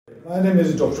My name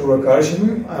is Dr. Waqar.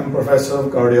 I am Professor of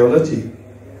Cardiology.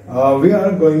 We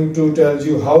are going to tell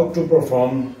you how to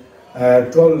perform a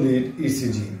 12-lead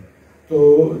ECG.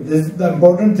 So the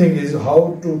important thing is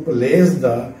how to place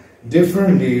the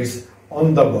different leads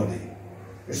on the body.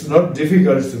 It's not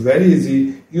difficult, it's very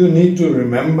easy. You need to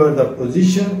remember the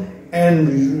position and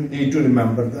you need to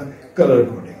remember the color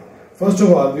coding. First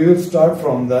of all, we will start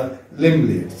from the limb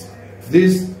leads.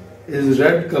 This is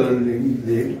red color limb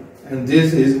lead and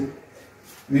this is,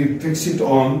 we fix it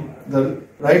on the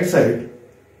right side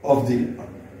of the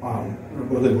arm,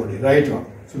 of the body, right arm.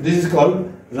 So this is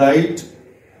called right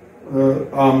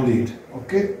arm lead.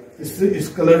 Okay, its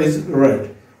color is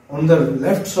red. On the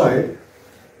left side,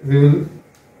 we will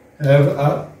have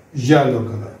a yellow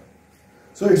color.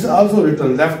 So it's also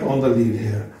written left on the lead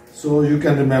here. So you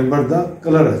can remember the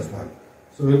color as well.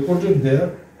 So we put it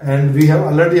there and we have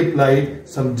already applied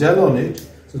some gel on it.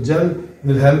 So gel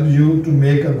will help you to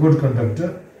make a good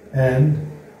conductor and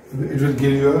it will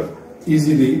give you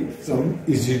easily some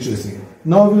ECG tracing.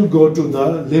 Now we'll go to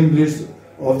the limb leads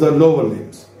of the lower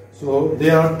limbs. So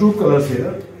there are two colors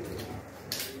here,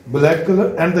 black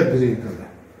color and the green color.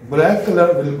 Black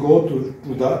color will go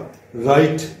to the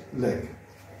right leg.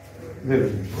 There will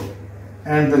go.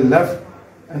 And the left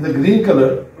and the green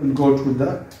color will go to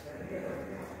the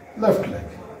left leg.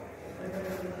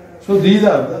 So these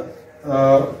are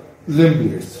the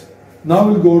limb leads. Now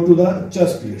we'll go to the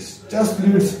chest leads. Chest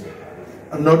leads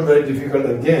are not very difficult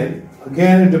again.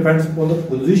 Again, it depends upon the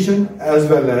position as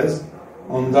well as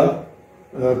on the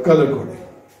color coding.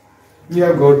 We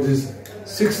have got these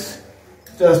 6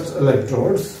 chest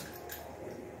electrodes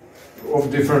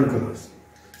of different colors.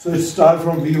 So it starts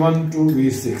from V1 to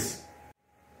V6.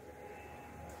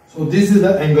 So this is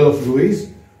the angle of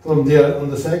Lewis. From there,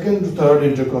 on the second to third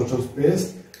intercostal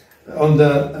space, on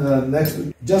the next,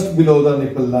 just below the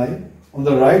nipple line, on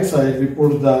the right side, we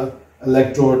put the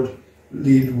electrode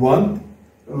lead 1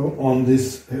 on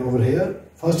this over here.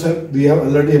 First, we have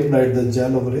already applied the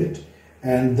gel over it,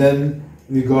 and then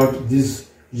we got this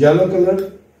yellow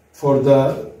color for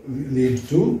the lead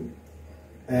 2,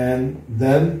 and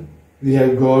then we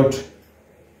have got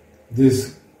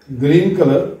this green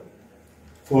color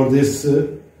for this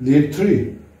lead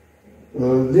 3.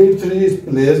 Lead 3 is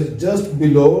placed just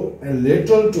below and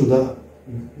lateral to the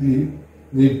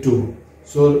lead 2.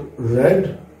 So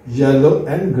red, yellow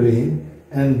and green,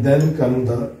 and then come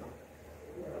the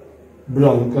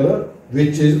brown color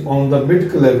which is on the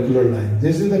mid-clavicular line.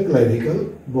 This is the clavicle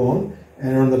bone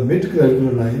and on the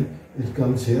mid-clavicular line it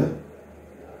comes here.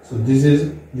 So this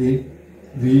is lead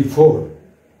V4.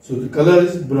 So the color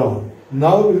is brown.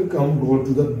 Now we go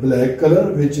to the black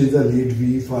color which is the lead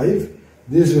V5.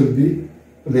 This will be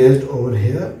placed over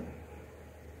here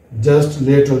just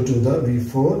lateral to the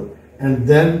V4, and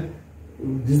then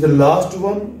this is the last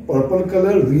one, purple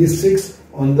color V6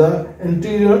 on the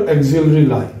anterior axillary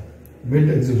line, mid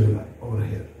axillary line over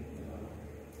here.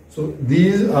 So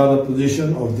these are the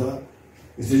position of the,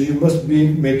 so you must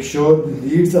make sure the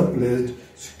leads are placed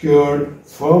secured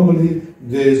firmly,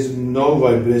 there is no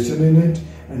vibration in it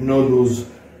and no loose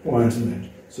points in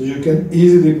it. So you can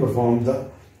easily perform the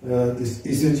this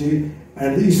ECG,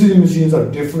 and the ECG machines are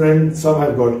different. Some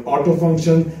have got auto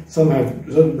function, some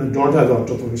don't have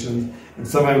auto function, and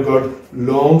some have got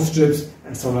long strips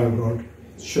and some have got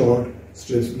short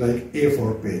strips like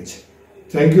A4 page.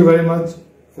 Thank you very much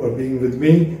for being with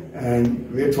me,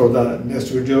 and wait for the next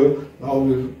video. Now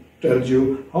we'll tell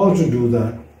you how to do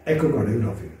the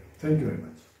echocardiography. Thank you very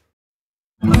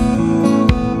much.